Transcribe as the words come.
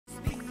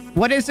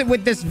What is it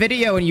with this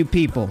video and you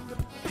people?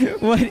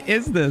 What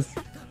is this?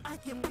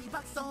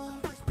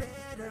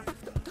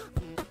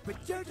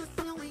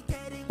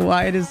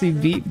 Why does he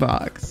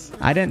beatbox?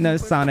 I didn't know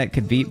Sonic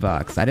could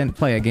beatbox. I didn't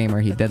play a game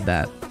where he did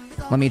that.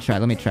 Let me try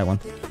one.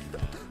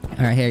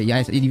 All right, here, you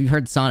guys, you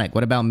heard Sonic.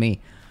 What about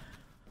me?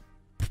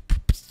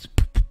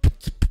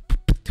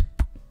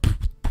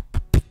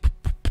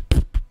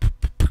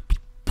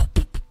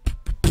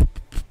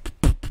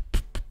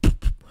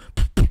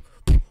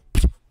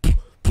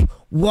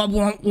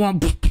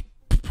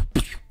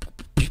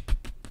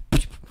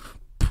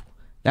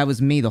 That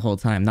was me the whole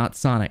time, not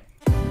Sonic.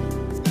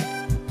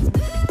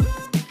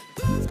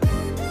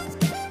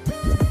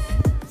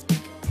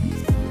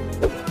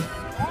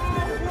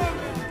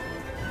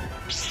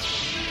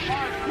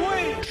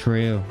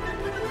 True.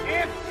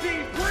 If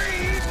she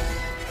breathes,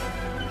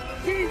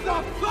 she's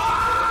a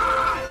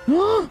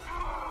god!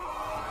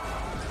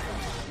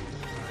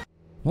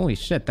 Holy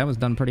shit, that was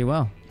done pretty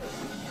well.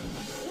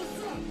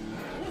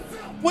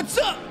 What's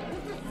up?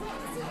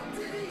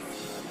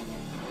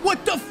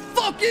 What the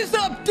fuck is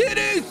up,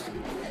 titties?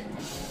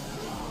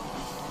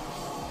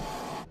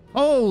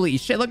 Holy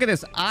shit, look at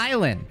this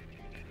island.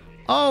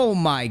 Oh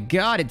my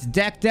god, it's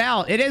decked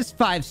out. It is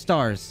 5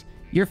 stars.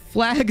 Your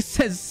flag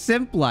says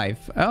Simp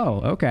Life.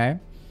 Oh, okay.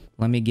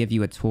 Let me give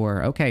you a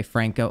tour. Okay,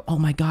 Franco. Oh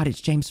my god,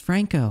 it's James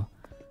Franco.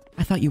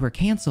 I thought you were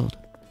canceled.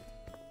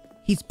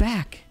 He's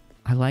back.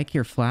 I like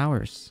your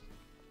flowers.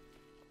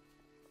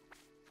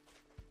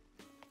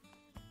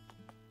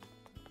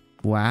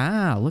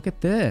 Wow, look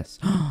at this.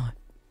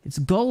 It's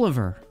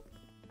Gulliver.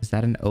 Is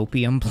that an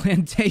opium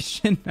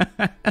plantation?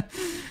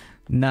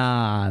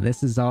 Nah,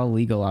 this is all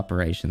legal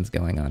operations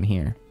going on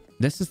here.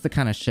 This is the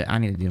kind of shit I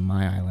need to do to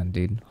my island,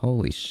 dude.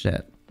 Holy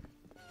shit.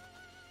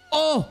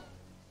 Oh!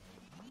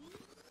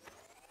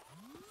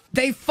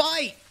 They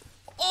fight!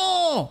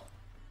 Oh!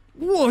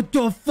 What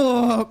the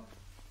fuck?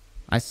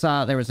 I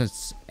saw there was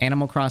this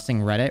Animal Crossing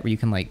Reddit where you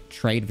can, like,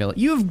 trade village.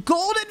 You have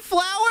golden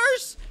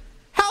flowers?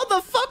 How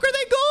the fuck are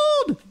they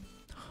gold?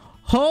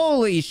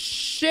 Holy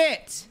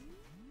shit!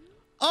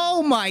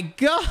 Oh my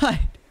god!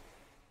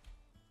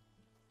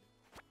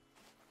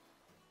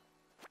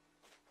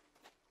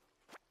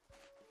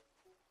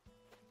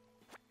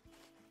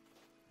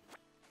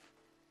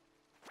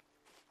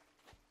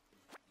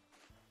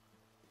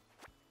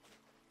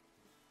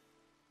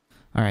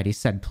 Alright, he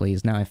said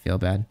please. Now I feel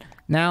bad.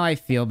 Now I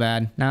feel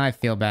bad. Now I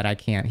feel bad. I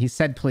can't. He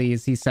said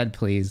please. He said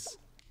please.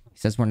 He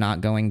says we're not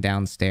going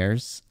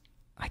downstairs.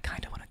 I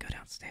kind of want to go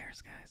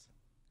downstairs, guys.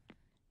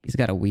 He's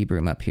got a weeb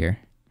room up here.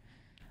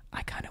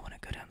 I kind of want to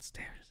go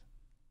downstairs.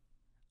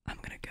 I'm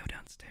going to go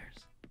downstairs.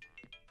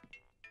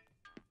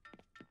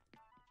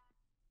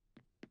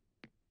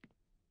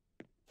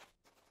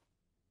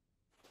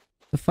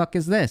 The fuck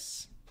is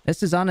this?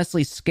 This is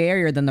honestly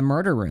scarier than the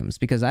murder rooms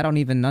because I don't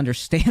even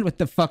understand what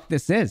the fuck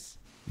this is.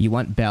 You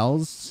want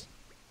bells?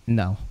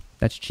 No,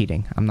 that's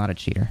cheating. I'm not a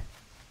cheater.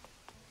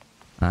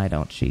 I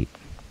don't cheat.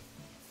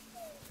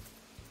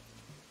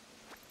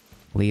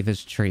 Leave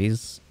his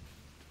trees?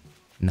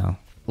 No.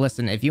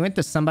 Listen, if you went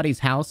to somebody's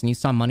house and you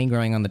saw money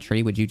growing on the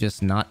tree, would you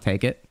just not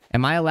take it?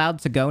 Am I allowed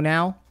to go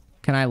now?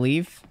 Can I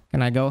leave?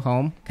 Can I go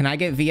home? Can I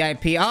get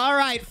VIP? All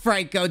right,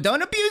 Franco,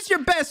 don't abuse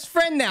your best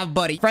friend now,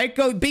 buddy.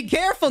 Franco, be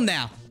careful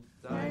now.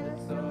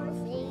 Dinosaurs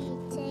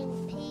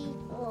eating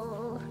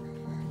people.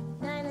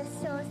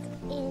 Dinosaurs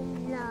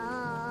in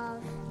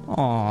love.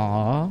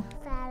 Aww.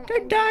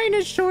 The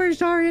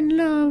dinosaurs are in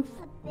love.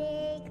 A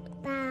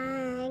big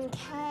bang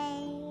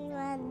came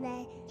and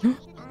they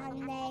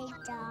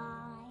died.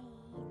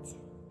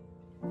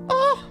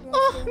 Oh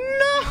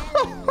no!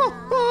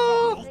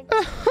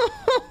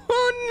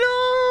 Oh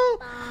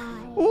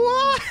no!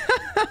 Why?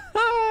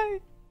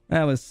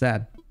 That was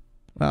sad.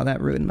 Wow,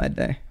 that ruined my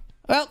day.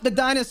 Well, the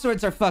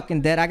dinosaurs are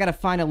fucking dead. I gotta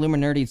find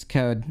Illuminati's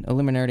code.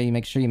 Illuminati,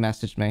 make sure you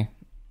message me.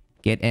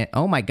 Get in.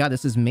 Oh my god,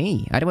 this is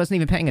me. I wasn't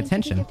even paying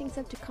attention. Gifting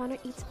sent to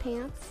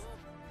ConnorEatsPants.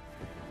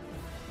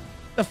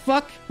 The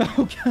fuck?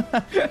 Oh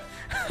god.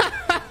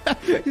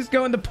 He's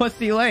going to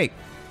Pussy Lake.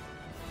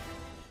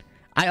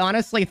 I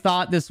honestly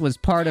thought this was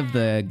part of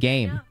the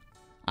game.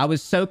 I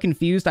was so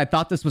confused. I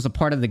thought this was a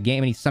part of the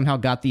game and he somehow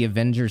got the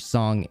Avengers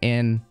song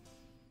in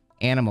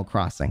Animal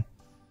Crossing.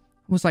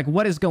 I was like,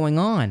 what is going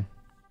on?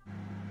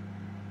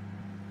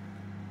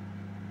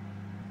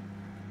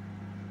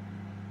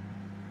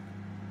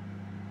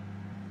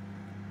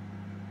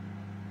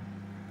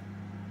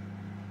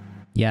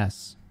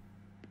 Yes.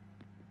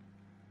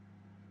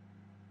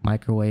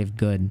 Microwave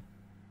good.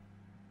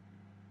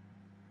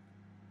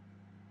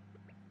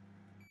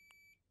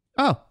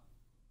 Oh.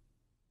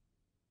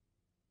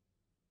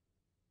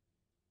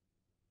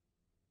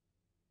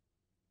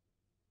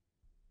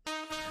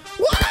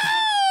 Woo!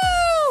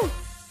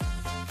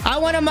 I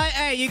want a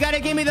hey, you gotta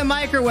give me the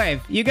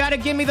microwave. You gotta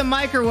give me the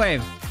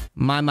microwave.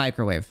 My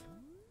microwave.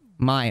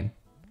 Mine.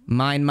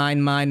 Mine,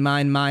 mine, mine,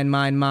 mine, mine,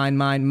 mine, mine,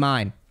 mine,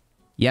 mine.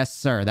 Yes,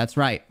 sir. That's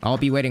right. I'll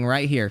be waiting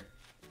right here.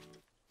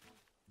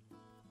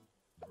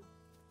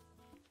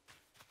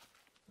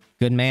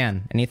 Good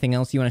man. Anything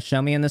else you want to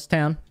show me in this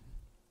town?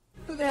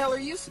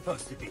 you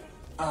supposed to be?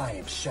 I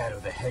am Shadow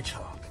the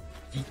Hedgehog,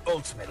 the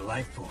ultimate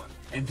life form,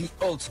 and the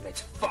ultimate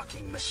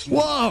fucking machine.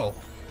 Whoa!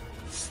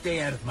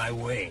 Stay out of my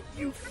way,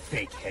 you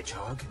fake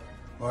hedgehog,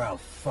 or I'll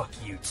fuck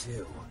you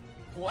too.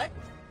 What?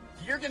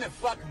 You're gonna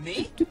fuck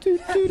me?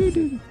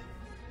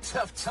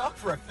 Tough talk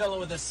for a fellow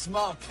with a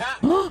small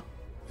cock.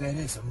 That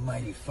is a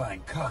mighty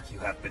fine cock you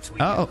have between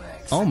your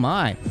legs. Oh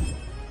my.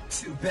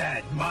 Too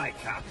bad my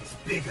cock is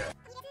bigger.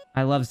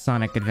 I love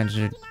Sonic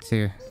Adventure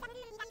 2.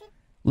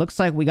 Looks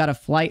like we got a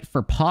flight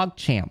for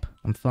PogChamp.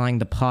 I'm flying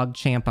to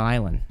PogChamp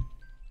Island.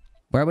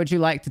 Where would you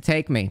like to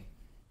take me,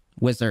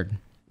 wizard?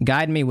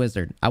 Guide me,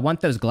 wizard. I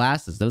want those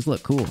glasses. Those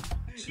look cool.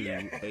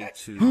 Look at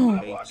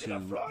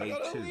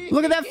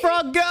that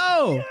frog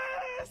go!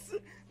 Yes!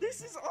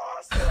 This is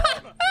awesome!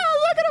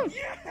 Look at him!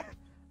 Yeah!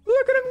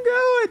 Look at him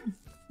going!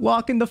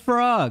 Walking the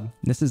frog.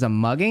 This is a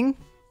mugging?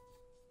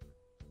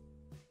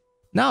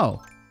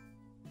 No.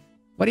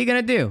 What are you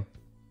gonna do?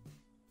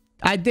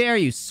 I dare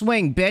you.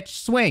 Swing, bitch.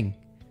 Swing.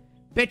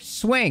 Bitch,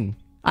 swing.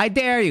 I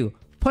dare you.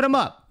 Put him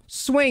up.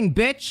 Swing,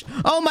 bitch.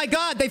 Oh my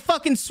god, they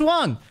fucking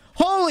swung.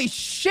 Holy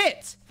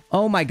shit.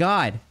 Oh my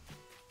god.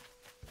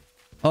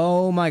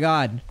 Oh my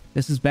god.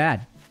 This is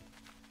bad.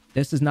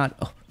 This is not...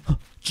 Oh,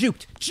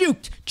 juked.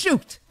 Juked.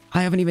 Juked.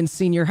 I haven't even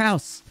seen your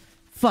house.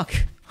 Fuck.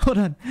 Hold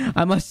on.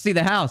 I must see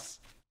the house.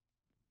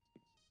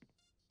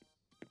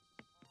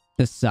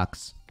 This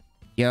sucks.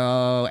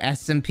 Yo,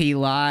 SMP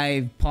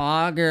Live,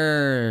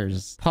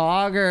 Poggers.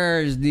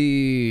 Poggers,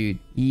 dude.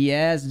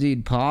 Yes,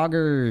 dude,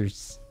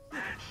 Poggers.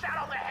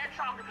 Shadow the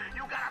Hedgehog,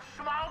 you got a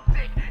small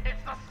dick.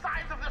 It's the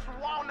size of this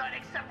walnut,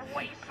 except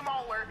way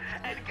smaller.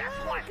 And guess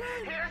what?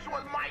 Here's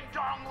what my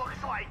dong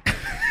looks like.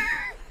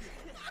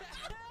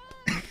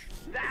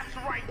 That's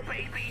right,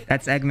 baby.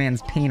 That's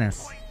Eggman's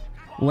penis.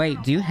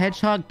 Wait, do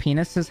hedgehog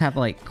penises have,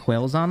 like,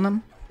 quills on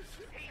them?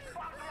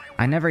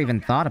 I never even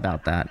thought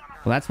about that.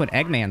 Well, that's what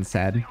Eggman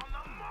said.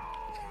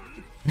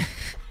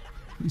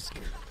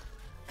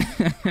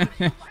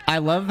 I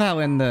love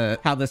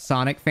how the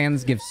Sonic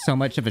fans give so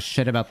much of a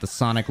shit about the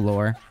Sonic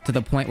lore to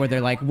the point where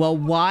they're like, well,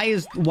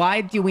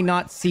 why do we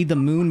not see the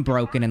moon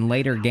broken in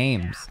later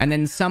games? And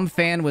then some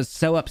fan was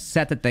so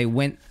upset that they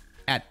went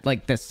at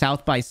like the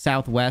South by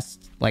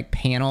Southwest like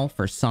panel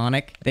for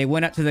Sonic. They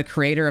went up to the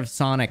creator of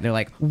Sonic. They're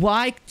like,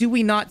 why do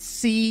we not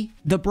see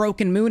the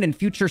broken moon in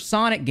future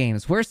Sonic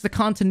games? Where's the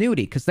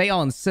continuity? Because they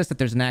all insist that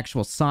there's an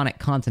actual Sonic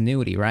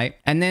continuity, right?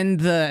 And then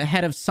the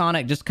head of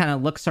Sonic just kind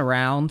of looks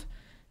around,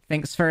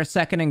 thinks for a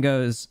second and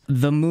goes,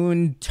 the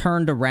moon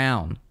turned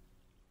around.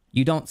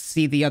 You don't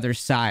see the other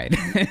side.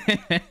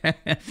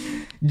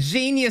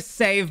 Genius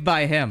save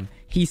by him.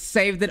 He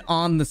saved it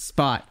on the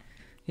spot.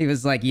 He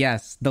was like,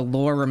 yes, the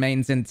lore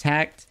remains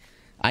intact.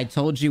 I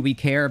told you we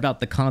care about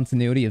the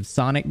continuity of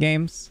Sonic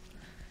games.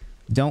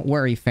 Don't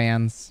worry,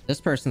 fans. This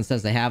person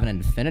says they have an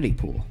infinity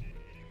pool.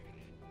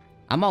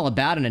 I'm all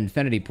about an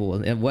infinity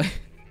pool.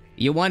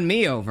 You won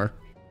me over.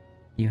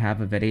 You have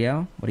a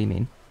video? What do you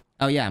mean?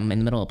 Oh yeah, I'm in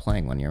the middle of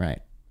playing one. You're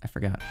right. I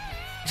forgot.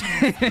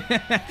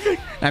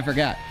 I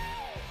forgot.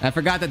 I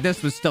forgot that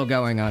this was still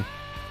going on.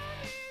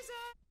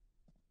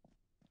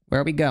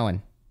 Where are we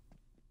going?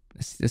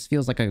 This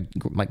feels like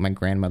my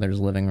grandmother's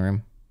living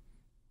room.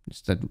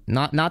 Just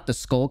not the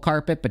skull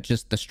carpet, but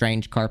just the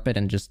strange carpet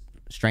and just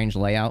strange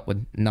layout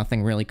with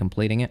nothing really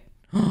completing it.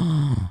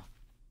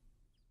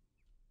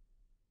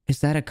 Is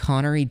that a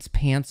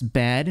ConnorEatsPants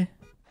bed?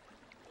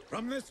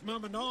 From this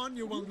moment on,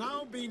 you will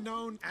now be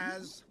known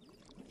as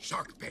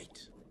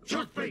Sharkbait.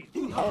 Sharkbait!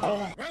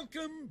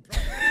 Welcome,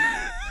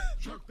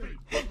 Sharkbait.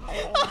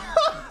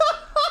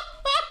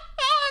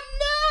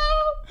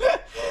 No!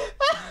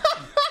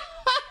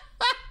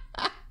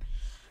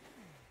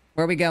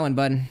 Where are we going,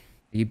 bud? Are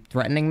you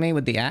threatening me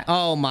with the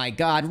Oh my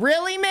god,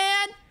 really,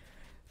 man?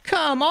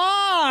 Come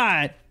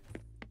on!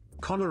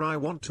 Connor, I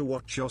want to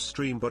watch your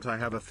stream, but I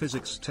have a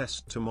physics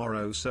test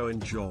tomorrow, so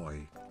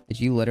enjoy. Did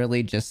you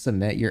literally just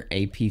submit your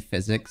AP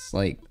Physics,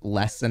 like,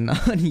 lesson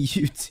on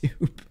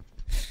YouTube?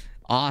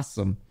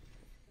 Awesome.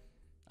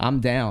 I'm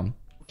down.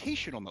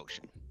 Rotational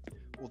motion.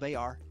 Well, they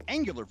are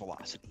angular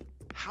velocity.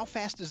 How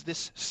fast is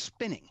this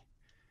spinning?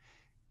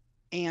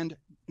 And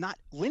not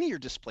linear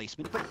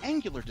displacement, but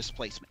angular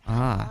displacement.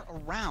 How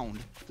far around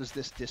does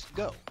this disc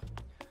go?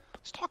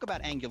 Let's talk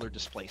about angular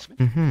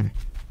displacement.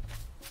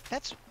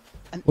 That's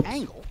an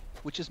angle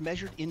which is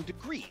measured in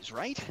degrees,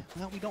 right?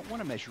 Well, we don't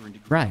want to measure in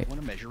degrees. Right. We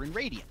want to measure in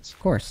radians. Of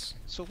course.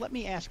 So let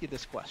me ask you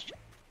this question.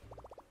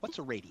 What's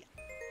a radian?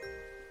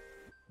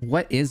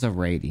 What is a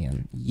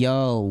radian?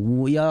 Yo,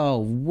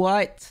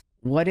 what?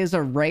 What is a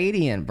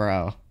radian,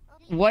 bro?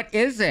 What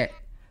is it?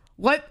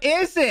 What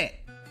is it?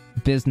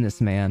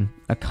 Businessman.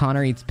 A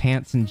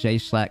ConnorEatsPants and J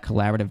Schlatt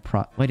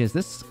collaborative Wait, is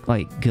this,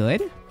 like,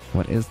 good?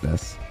 What is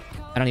this?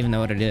 I don't even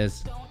know what it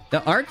is.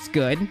 The art's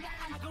good.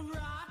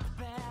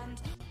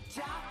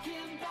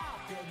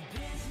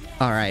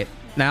 Alright.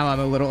 Now I'm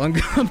a little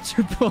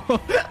uncomfortable.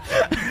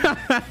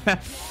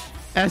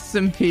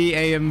 SMP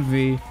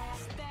AMV.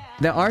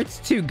 The art's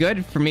too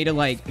good for me to,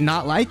 like,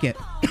 not like it.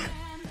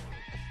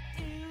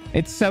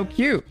 It's so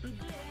cute.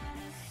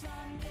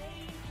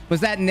 Was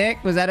that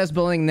Nick? Was that us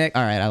bullying Nick?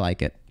 All right, I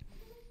like it.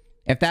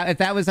 If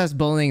that was us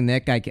bullying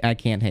Nick, I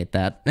can't hate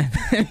that.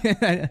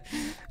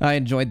 I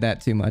enjoyed that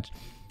too much.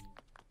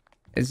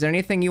 Is there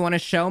anything you want to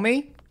show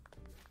me?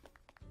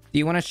 Do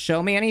you want to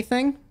show me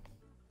anything?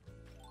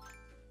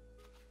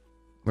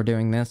 We're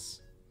doing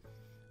this.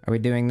 Are we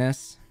doing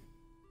this?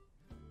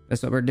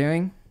 That's what we're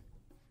doing?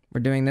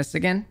 We're doing this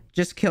again?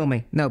 Just kill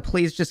me. No,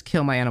 please just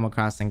kill my Animal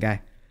Crossing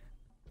guy.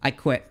 I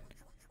quit.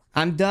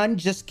 I'm done.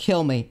 Just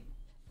kill me.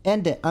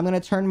 End it. I'm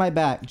gonna turn my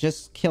back.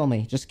 Just kill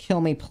me. Just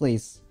kill me,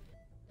 please.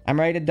 I'm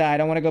ready to die. I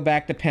don't want to go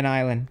back to Pin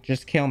Island.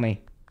 Just kill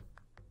me.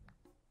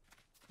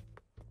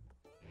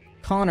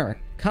 Connor,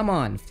 come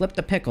on. Flip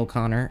the pickle,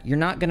 Connor. You're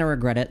not gonna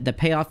regret it. The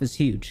payoff is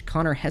huge.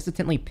 Connor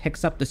hesitantly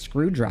picks up the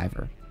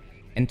screwdriver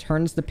and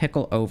turns the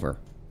pickle over.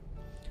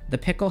 The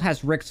pickle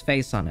has Rick's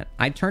face on it.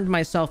 I turned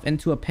myself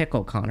into a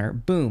pickle, Connor.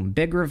 Boom.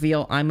 Big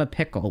reveal. I'm a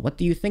pickle. What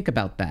do you think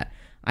about that?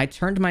 I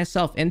turned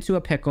myself into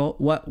a pickle.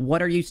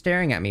 What are you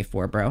staring at me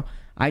for, bro?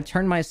 I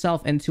turned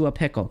myself into a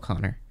pickle,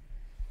 Connor.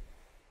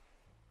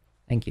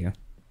 Thank you.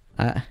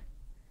 I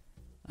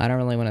don't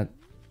really want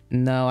to...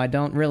 No, I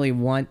don't really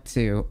want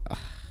to.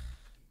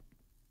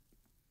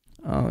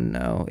 Oh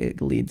no,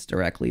 it leads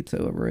directly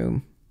to a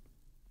room.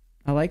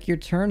 I like your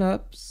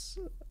turnips.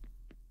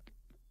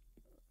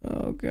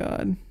 Oh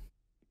god.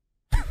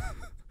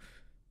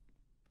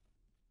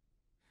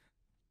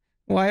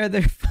 Why are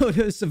there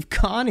photos of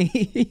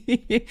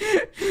Connie?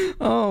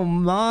 Oh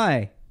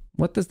my.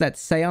 What does that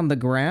say on the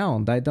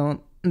ground? I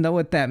don't know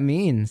what that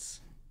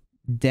means.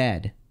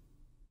 Dead.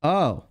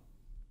 Oh.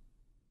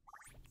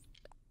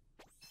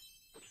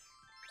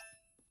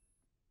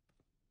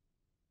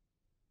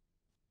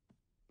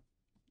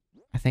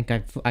 I think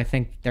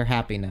they're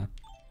happy now.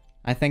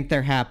 I think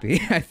they're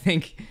happy. I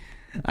think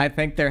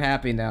they're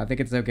happy now. I think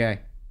it's okay.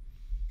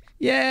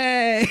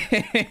 Yay!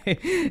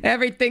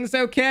 Everything's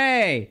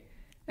okay.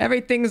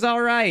 Everything's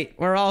all right.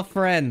 We're all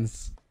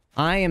friends.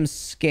 I am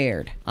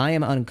scared. I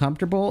am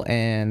uncomfortable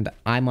and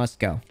I must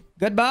go.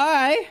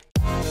 Goodbye.